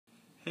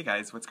Hey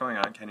guys, what's going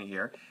on? Kenny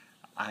here.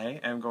 I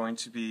am going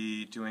to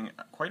be doing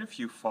quite a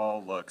few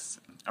fall looks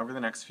over the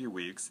next few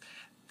weeks.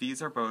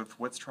 These are both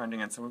what's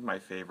trending and some of my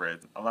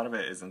favorites. A lot of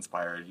it is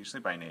inspired,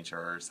 usually by nature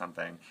or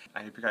something.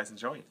 I hope you guys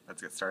enjoy.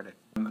 Let's get started.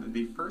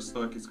 The first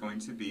look is going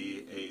to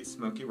be a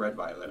Smokey Red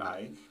Violet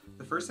Eye.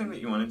 The first thing that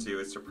you want to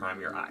do is to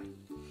prime your eye.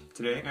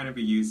 Today I'm going to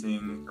be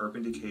using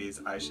Urban Decay's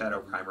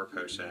Eyeshadow Primer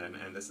Potion,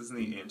 and this is in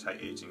the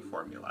anti-aging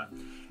formula.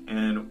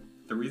 And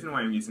the reason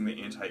why I'm using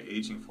the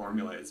anti-aging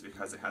formula is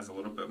because it has a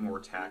little bit more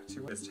tack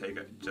to it. Is take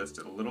just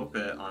a little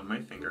bit on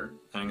my finger,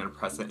 and I'm going to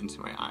press it into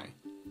my eye.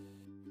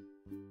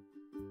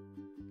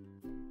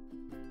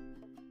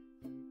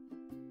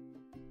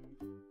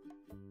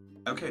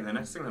 Okay, the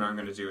next thing that I'm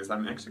going to do is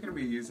I'm actually going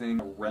to be using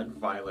a red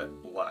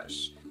violet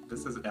blush.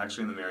 This is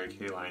actually in the Mary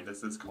Kay line.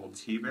 This is called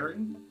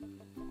Teaberry.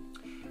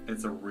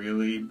 It's a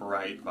really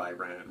bright,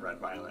 vibrant red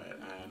violet,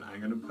 and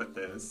I'm going to put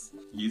this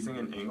using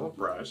an angled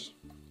brush,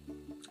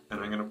 and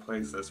I'm going to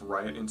place this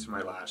right into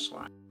my lash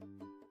line.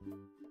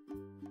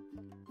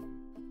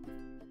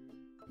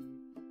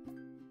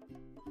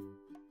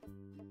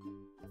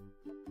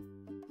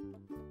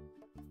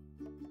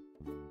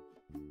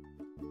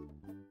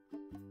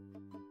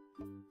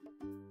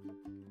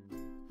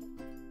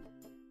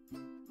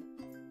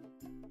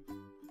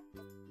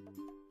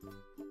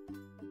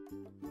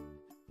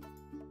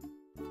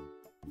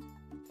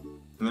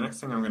 And the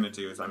next thing I'm going to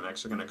do is I'm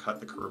actually going to cut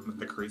the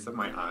crease of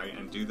my eye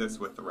and do this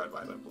with the red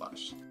violet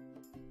blush.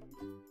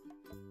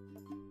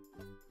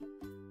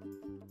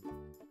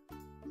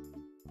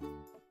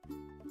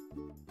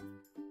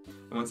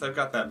 And once I've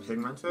got that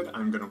pigmented,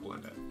 I'm going to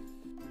blend it.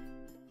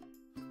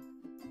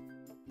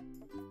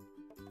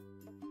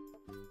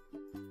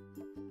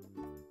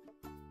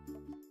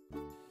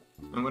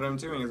 And what I'm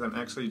doing is I'm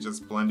actually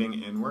just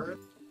blending inward.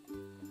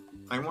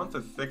 I want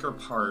the thicker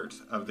part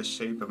of the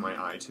shape of my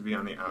eye to be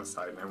on the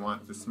outside, and I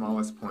want the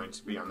smallest point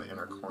to be on the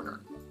inner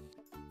corner.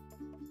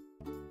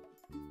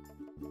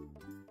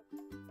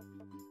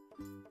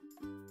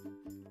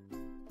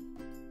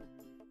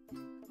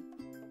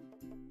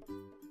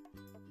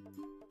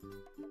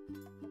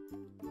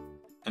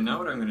 And now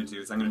what I'm going to do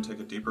is I'm going to take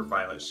a deeper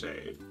violet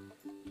shade,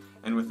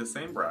 and with the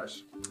same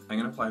brush, I'm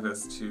going to apply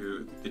this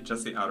to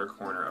just the outer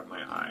corner of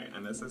my eye,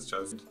 and this is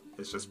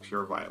just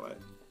pure violet.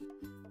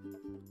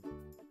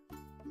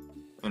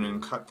 And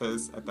then cut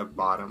this at the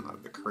bottom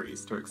of the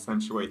crease to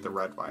accentuate the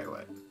red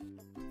violet.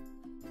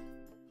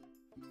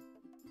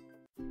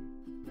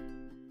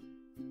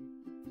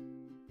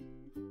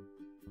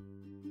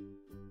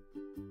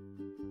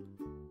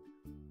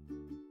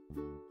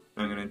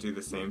 I'm going to do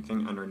the same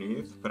thing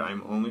underneath, but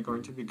I'm only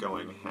going to be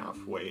going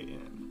halfway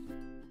in.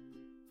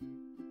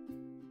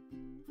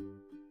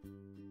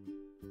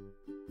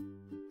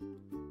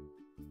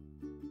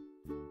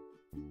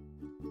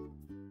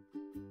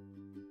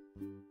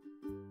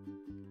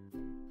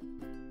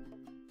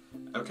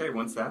 Okay,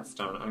 once that's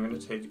done, I'm going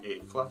to take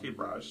a fluffy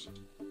brush,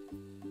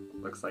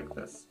 looks like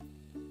this,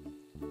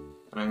 and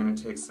I'm going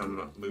to take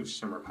some loose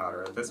shimmer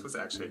powder. This was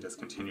actually a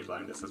discontinued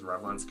line. This is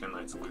Revlon Skin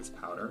Light's loose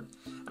powder,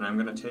 and I'm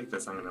going to take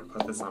this, I'm going to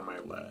put this on my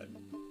lid.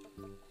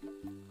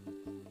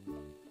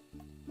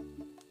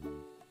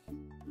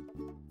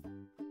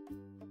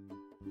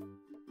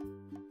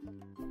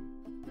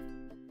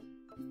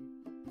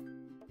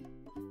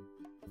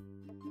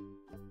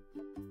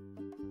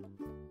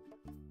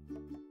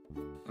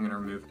 I'm going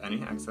to remove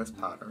any excess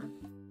powder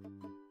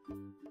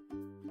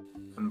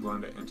and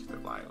blend it into the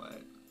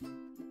violet.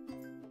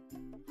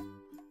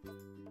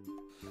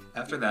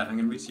 After that, I'm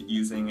going to be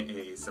using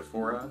a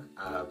Sephora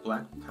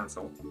black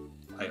pencil.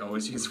 I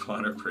always use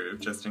waterproof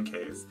just in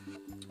case.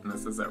 And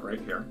this is it right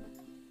here.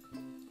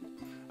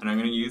 And I'm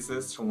going to use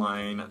this to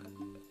line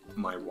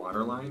my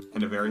waterline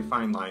and a very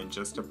fine line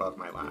just above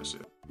my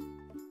lashes.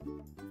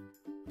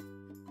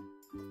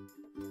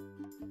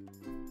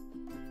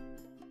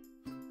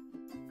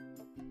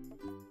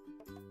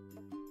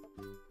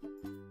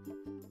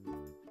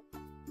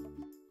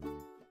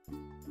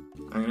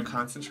 I'm going to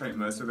concentrate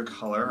most of the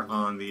color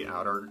on the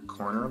outer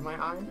corner of my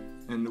eye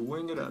and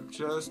wing it up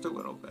just a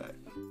little bit.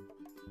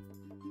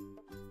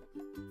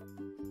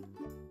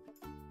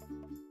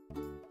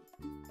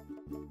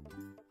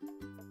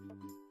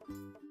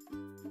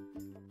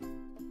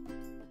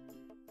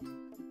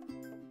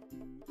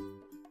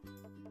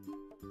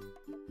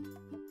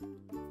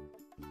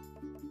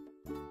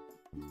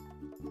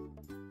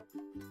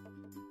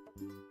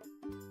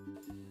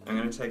 I'm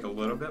going to take a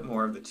little bit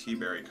more of the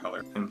Teaberry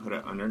color and put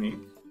it underneath.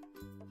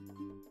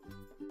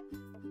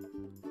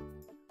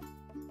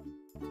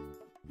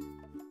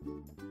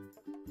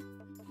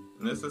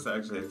 And this is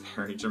actually a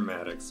very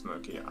dramatic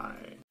smoky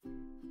eye.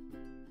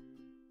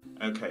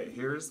 Okay,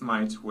 here's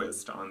my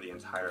twist on the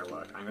entire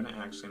look. I'm going to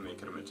actually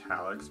make it a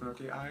metallic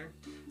smoky eye.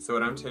 So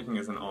what I'm taking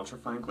is an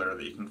ultrafine glitter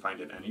that you can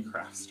find at any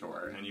craft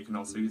store, and you can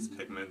also use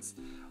pigments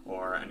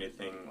or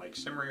anything like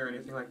shimmery or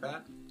anything like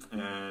that.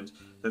 And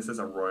this is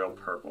a royal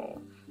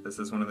purple. This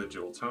is one of the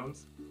jewel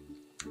tones.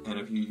 And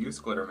if you use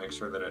glitter, make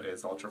sure that it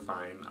is ultra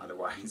fine,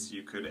 otherwise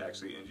you could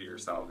actually injure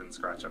yourself and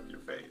scratch up your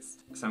face.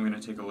 So I'm going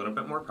to take a little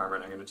bit more primer,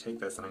 and I'm going to take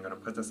this and I'm going to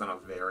put this on a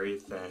very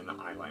thin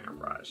eyeliner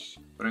brush.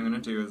 What I'm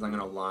going to do is I'm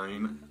going to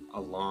line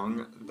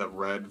along the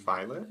red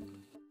violet.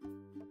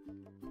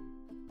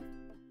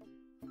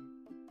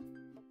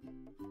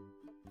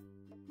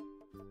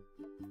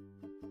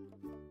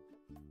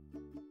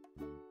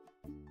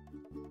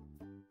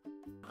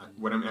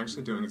 What I'm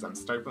actually doing is I'm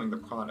stipling the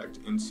product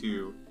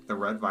into the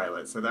red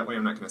violet, so that way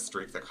I'm not going to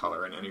streak the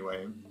color in any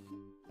way.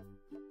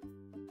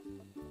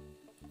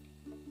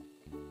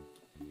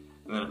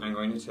 And then I'm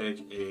going to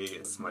take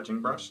a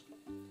smudging brush,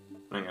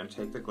 and I'm going to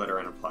take the glitter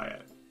and apply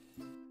it.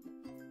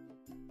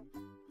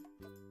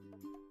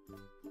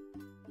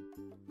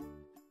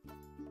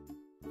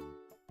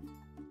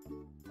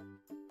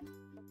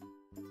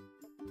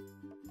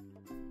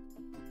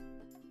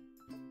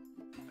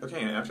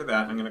 Okay, and after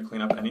that I'm going to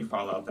clean up any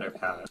fallout that I've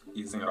had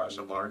using a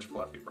large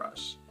fluffy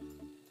brush.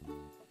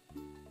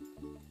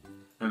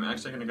 I'm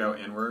actually going to go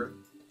inward,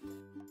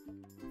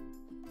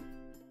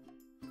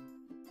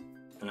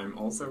 and I'm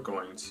also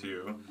going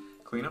to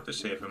clean up the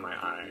shape of my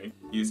eye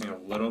using a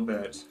little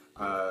bit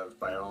of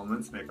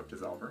Bioelements Makeup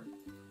Dissolver.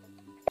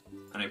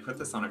 And I put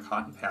this on a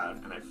cotton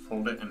pad and I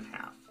fold it in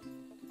half.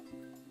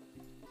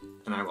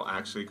 And I will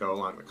actually go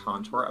along the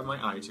contour of my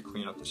eye to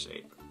clean up the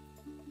shape.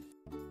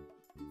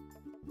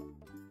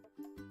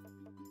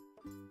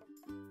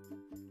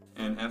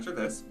 And after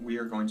this, we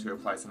are going to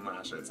apply some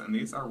lashes, and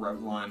these are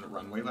Revlon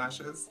Runway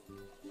lashes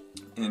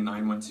in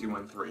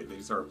 91213.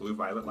 These are a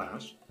blue-violet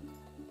lash,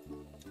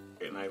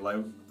 and I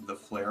love the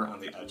flare on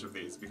the edge of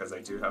these because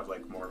I do have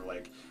more of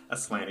a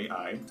slanty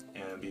eye,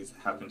 and these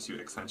happen to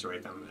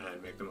accentuate them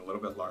and make them a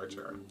little bit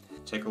larger.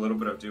 Take a little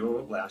bit of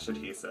dual lash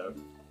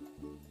adhesive.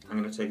 I'm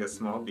going to take a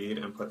small bead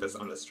and put this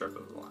on the strip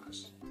of the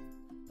lash.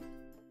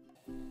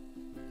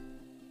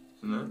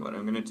 And then what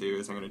I'm going to do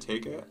is I'm going to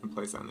take it and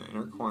place it on the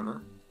inner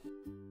corner.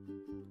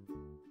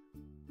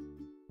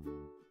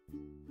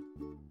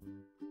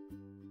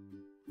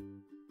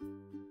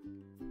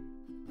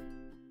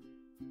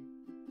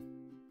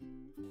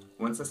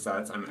 Once it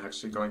sets, I'm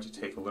actually going to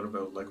take a little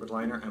bit of liquid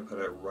liner and put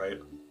it right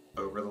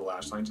over the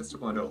lash line just to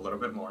blend it a little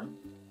bit more.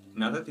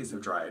 Now that these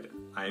have dried,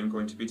 I am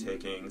going to be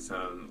taking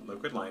some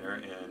liquid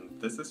liner, and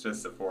this is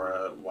just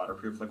Sephora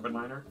waterproof liquid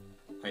liner.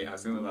 I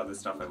absolutely love this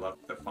stuff. I love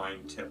the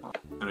fine tip on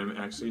it. And I'm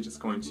actually just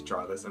going to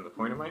draw this in the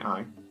point of my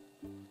eye,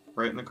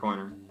 right in the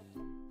corner,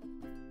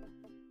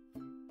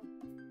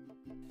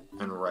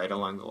 and right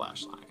along the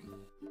lash line.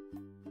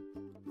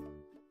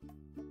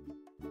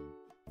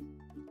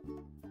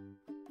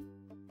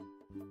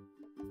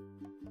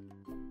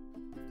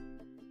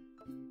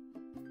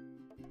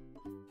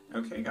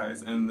 Okay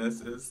guys, and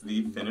this is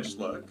the finished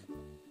look.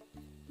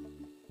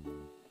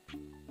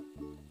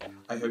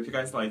 I hope you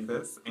guys like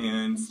this,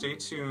 and stay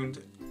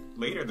tuned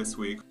later this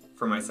week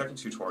for my second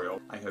tutorial.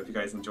 I hope you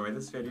guys enjoyed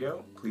this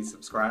video. Please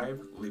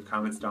subscribe, leave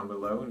comments down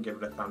below, and give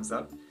it a thumbs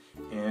up,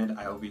 and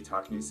I will be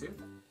talking to you soon.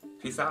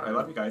 Peace out, I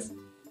love you guys.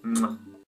 Mwah.